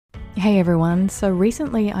Hey everyone, so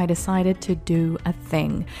recently I decided to do a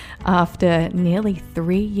thing. After nearly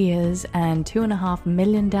 3 years and 2.5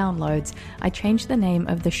 million downloads, I changed the name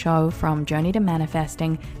of the show from Journey to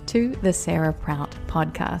Manifesting to the Sarah Prout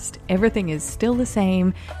Podcast. Everything is still the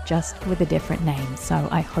same, just with a different name, so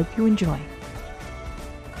I hope you enjoy.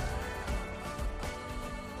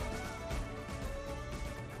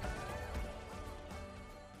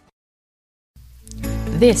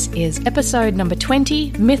 This is episode number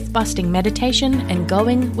 20, Myth-Busting Meditation and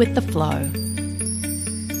Going with the Flow.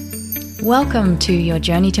 Welcome to your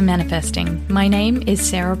Journey to Manifesting. My name is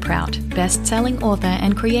Sarah Prout, best-selling author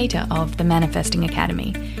and creator of the Manifesting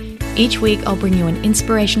Academy. Each week I'll bring you an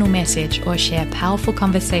inspirational message or share powerful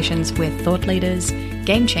conversations with thought leaders,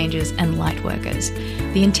 game changers, and light workers.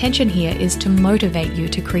 The intention here is to motivate you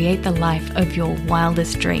to create the life of your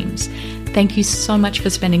wildest dreams. Thank you so much for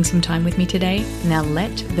spending some time with me today. Now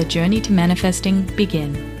let the journey to manifesting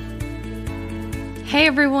begin. Hey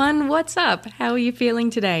everyone, what's up? How are you feeling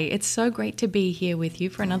today? It's so great to be here with you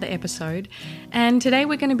for another episode. And today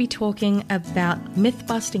we're going to be talking about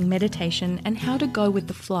myth-busting meditation and how to go with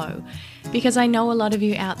the flow. Because I know a lot of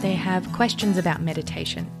you out there have questions about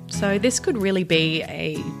meditation. So this could really be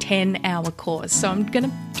a 10-hour course. So I'm going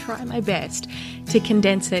to try my best to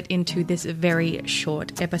condense it into this very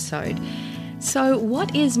short episode. So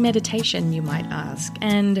what is meditation, you might ask?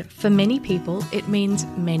 And for many people, it means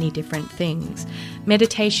many different things.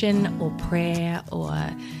 Meditation or prayer or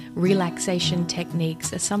relaxation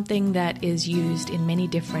techniques are something that is used in many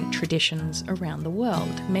different traditions around the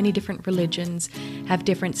world. Many different religions have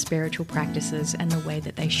different spiritual practices and the way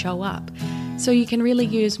that they show up. So you can really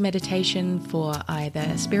use meditation for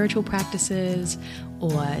either spiritual practices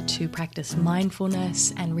or to practice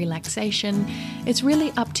mindfulness and relaxation. It's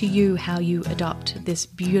really up to you how you adopt this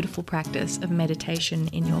beautiful practice of meditation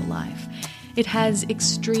in your life. It has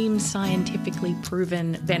extreme scientifically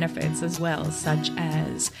proven benefits as well, such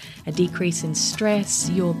as a decrease in stress.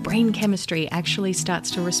 Your brain chemistry actually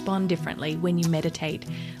starts to respond differently when you meditate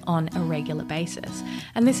on a regular basis.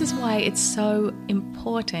 And this is why it's so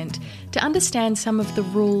important to understand some of the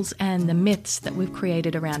rules and the myths that we've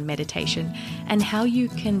created around meditation and how you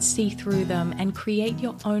can see through them and create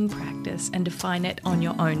your own practice and define it on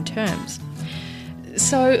your own terms.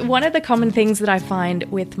 So one of the common things that I find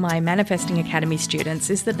with my Manifesting Academy students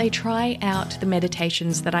is that they try out the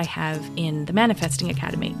meditations that I have in the Manifesting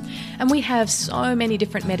Academy. And we have so many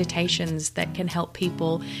different meditations that can help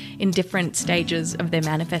people in different stages of their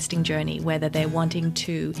manifesting journey, whether they're wanting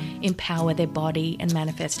to empower their body and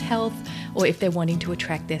manifest health, or if they're wanting to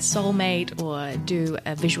attract their soulmate or do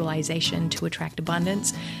a visualization to attract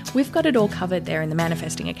abundance. We've got it all covered there in the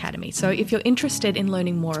Manifesting Academy. So if you're interested in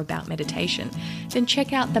learning more about meditation, then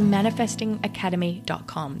check out the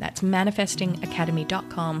manifestingacademy.com. That's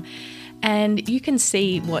manifestingacademy.com, and you can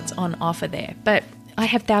see what's on offer there. But I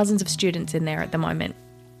have thousands of students in there at the moment.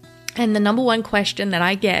 And the number one question that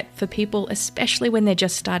I get for people, especially when they're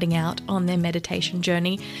just starting out on their meditation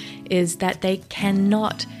journey, is that they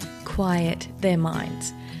cannot quiet their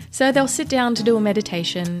minds. So they'll sit down to do a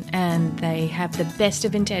meditation and they have the best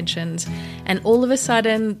of intentions, and all of a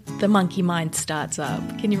sudden the monkey mind starts up.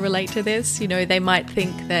 Can you relate to this? You know, they might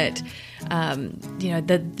think that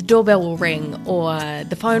the doorbell will ring or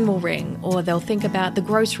the phone will ring, or they'll think about the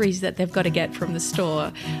groceries that they've got to get from the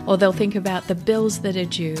store, or they'll think about the bills that are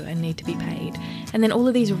due and need to be paid. And then all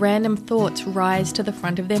of these random thoughts rise to the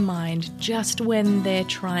front of their mind just when they're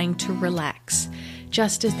trying to relax,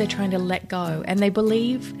 just as they're trying to let go. And they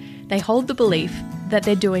hold the belief that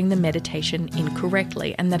they're doing the meditation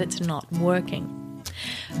incorrectly and that it's not working.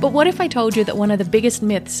 But what if I told you that one of the biggest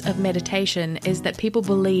myths of meditation is that people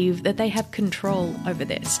believe that they have control over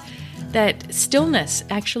this, that stillness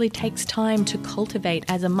actually takes time to cultivate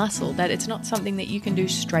as a muscle, that it's not something that you can do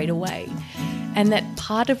straight away, and that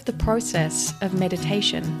part of the process of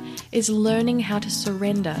meditation is learning how to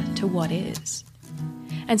surrender to what is.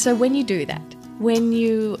 And so when you do that, when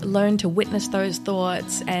you learn to witness those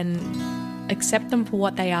thoughts and accept them for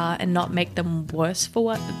what they are and not make them worse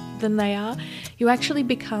than they are, you actually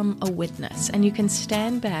become a witness, and you can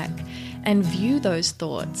stand back and view those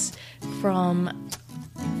thoughts from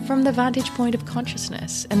the vantage point of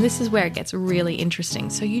consciousness. And this is where it gets really interesting,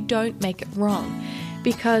 so you don't make it wrong.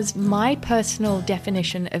 Because my personal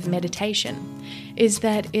definition of meditation is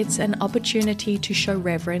that it's an opportunity to show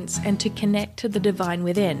reverence and to connect to the divine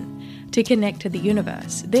within, to connect to the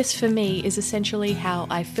universe. This, for me, is essentially how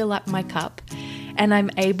I fill up my cup, and I'm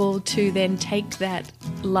able to then take that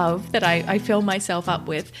love that I fill myself up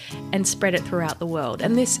with and spread it throughout the world.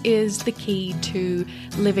 And this is the key to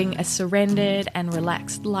living a surrendered and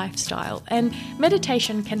relaxed lifestyle. And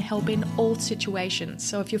meditation can help in all situations.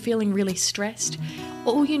 So if you're feeling really stressed,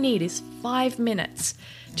 all you need is 5 minutes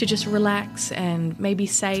to just relax and maybe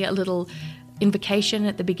say a little invocation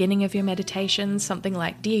at the beginning of your meditation, something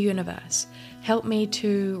like, "Dear Universe, help me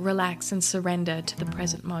to relax and surrender to the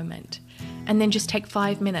present moment." And then just take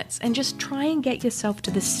 5 minutes and just try and get yourself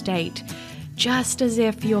to the state just as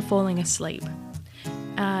if you're falling asleep.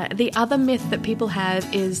 The other myth that people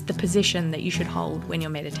have is the position that you should hold when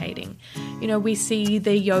you're meditating. You know, we see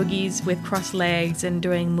the yogis with crossed legs and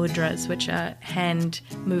doing mudras, which are hand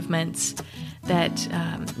movements that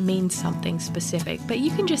mean something specific. But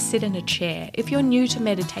you can just sit in a chair. If you're new to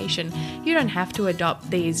meditation, you don't have to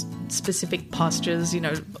adopt these specific postures,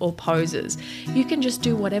 or poses. You can just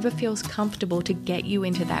do whatever feels comfortable to get you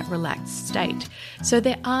into that relaxed state. So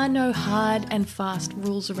there are no hard and fast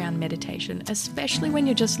rules around meditation, especially when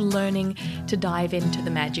you're just learning to dive into the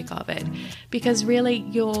magic of it. Because really,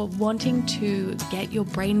 you're wanting to get your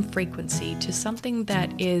brain frequency to something that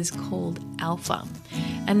is called alpha.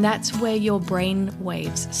 And that's where your brain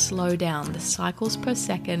waves slow down. The cycles per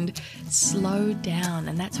second slow down.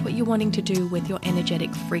 And that's what you're wanting to do with your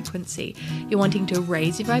energetic frequency. You're wanting to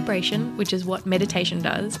raise your vibration, which is what meditation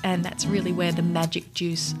does. And that's really where the magic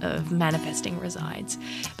juice of manifesting resides.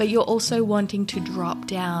 But you're also wanting to drop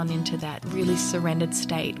down into that really surrendered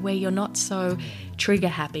state where you're not so trigger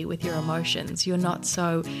happy with your emotions. You're not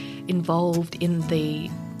so involved in the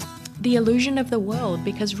illusion of the world,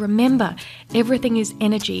 because remember, everything is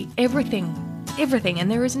energy. Everything, and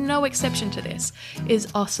there is no exception to this, is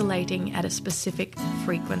oscillating at a specific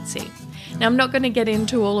frequency. Now, I'm not going to get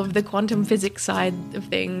into all of the quantum physics side of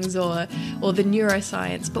things or the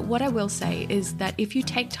neuroscience, but what I will say is that if you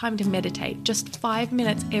take time to meditate, just 5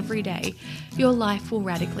 minutes every day, your life will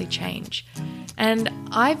radically change. And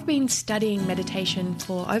I've been studying meditation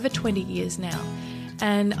for over 20 years now,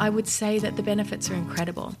 and I would say that the benefits are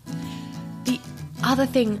incredible. The other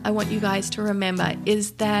thing I want you guys to remember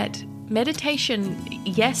is that meditation,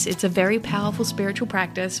 yes, it's a very powerful spiritual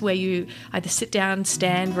practice where you either sit down,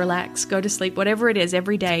 stand, relax, go to sleep, whatever it is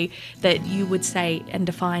every day that you would say and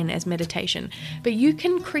define as meditation. But you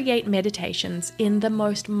can create meditations in the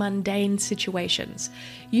most mundane situations.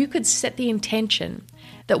 You could set the intention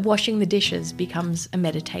that washing the dishes becomes a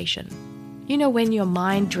meditation. You know, when your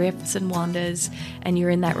mind drifts and wanders and you're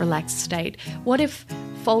in that relaxed state, what if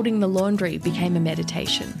folding the laundry became a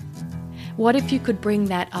meditation? What if you could bring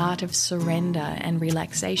that art of surrender and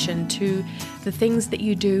relaxation to the things that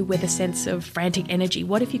you do with a sense of frantic energy?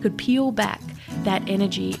 What if you could peel back that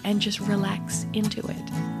energy and just relax into it?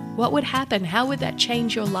 What would happen? How would that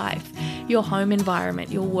change your life, your home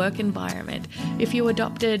environment, your work environment? If you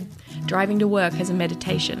adopted driving to work as a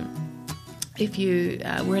meditation, if you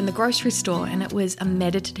were in the grocery store and it was a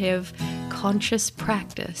meditative, conscious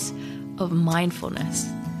practice of mindfulness.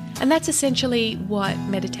 And that's essentially what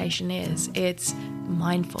meditation is. It's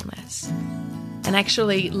mindfulness. And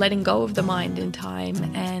actually letting go of the mind in time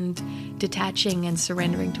and detaching and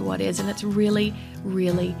surrendering to what is. And it's really,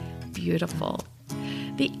 really beautiful.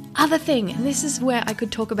 The other thing, and this is where I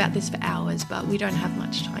could talk about this for hours, but we don't have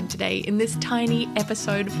much time today in this tiny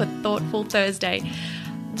episode for Thoughtful Thursday.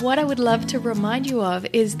 What I would love to remind you of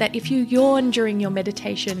is that if you yawn during your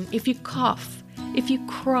meditation, if you cough, if you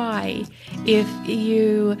cry, if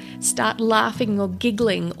you start laughing or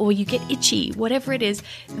giggling or you get itchy, whatever it is,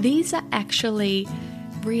 these are actually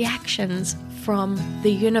reactions from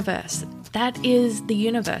the universe. That is the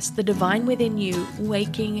universe, the divine within you,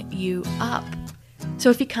 waking you up. So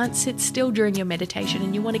if you can't sit still during your meditation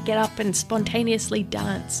and you want to get up and spontaneously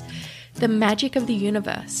dance, the magic of the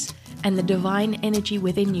universe and the divine energy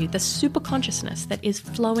within you, the super consciousness that is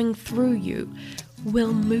flowing through you,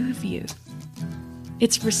 will move you.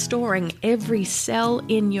 It's restoring every cell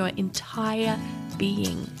in your entire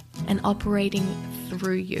being and operating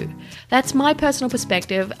through you. That's my personal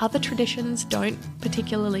perspective. Other traditions don't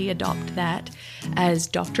particularly adopt that as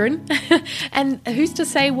doctrine. And who's to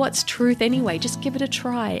say what's truth anyway? Just give it a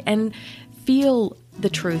try and feel the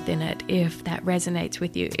truth in it if that resonates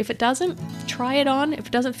with you. If it doesn't, try it on. If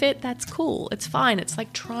it doesn't fit, that's cool. It's fine. It's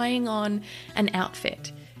like trying on an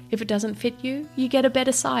outfit. If it doesn't fit you, you get a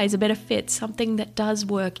better size, a better fit, something that does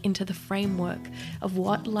work into the framework of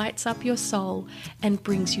what lights up your soul and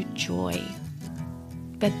brings you joy.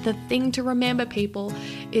 But the thing to remember, people,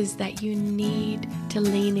 is that you need to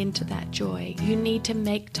lean into that joy. You need to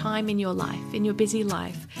make time in your life, in your busy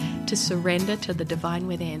life, to surrender to the divine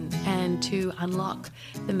within and to unlock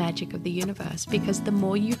the magic of the universe. Because the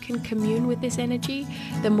more you can commune with this energy,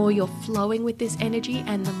 the more you're flowing with this energy,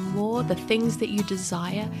 and the more the things that you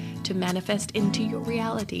desire to manifest into your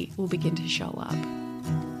reality will begin to show up.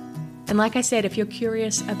 And like I said, if you're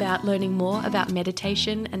curious about learning more about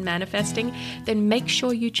meditation and manifesting, then make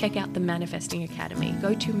sure you check out the Manifesting Academy.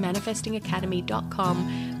 Go to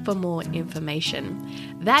manifestingacademy.com for more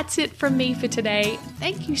information. That's it from me for today.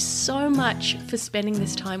 Thank you so much for spending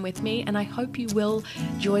this time with me, and I hope you will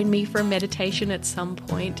join me for a meditation at some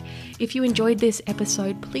point. If you enjoyed this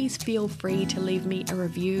episode, please feel free to leave me a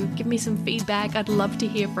review. Give me some feedback. I'd love to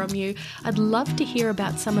hear from you. I'd love to hear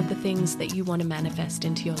about some of the things that you want to manifest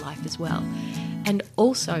into your life as well. And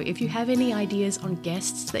also, if you have any ideas on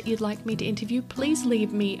guests that you'd like me to interview, please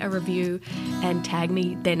leave me a review and tag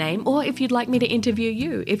me their name. Or if you'd like me to interview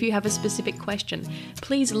you, if you have a specific question,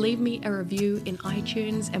 please leave me a review in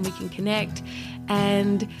iTunes and we can connect.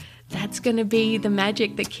 And that's going to be the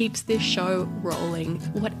magic that keeps this show rolling.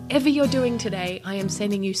 Whatever you're doing today, I am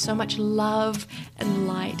sending you so much love and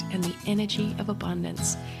light and the energy of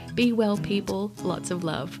abundance. Be well, people. Lots of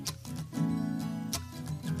love.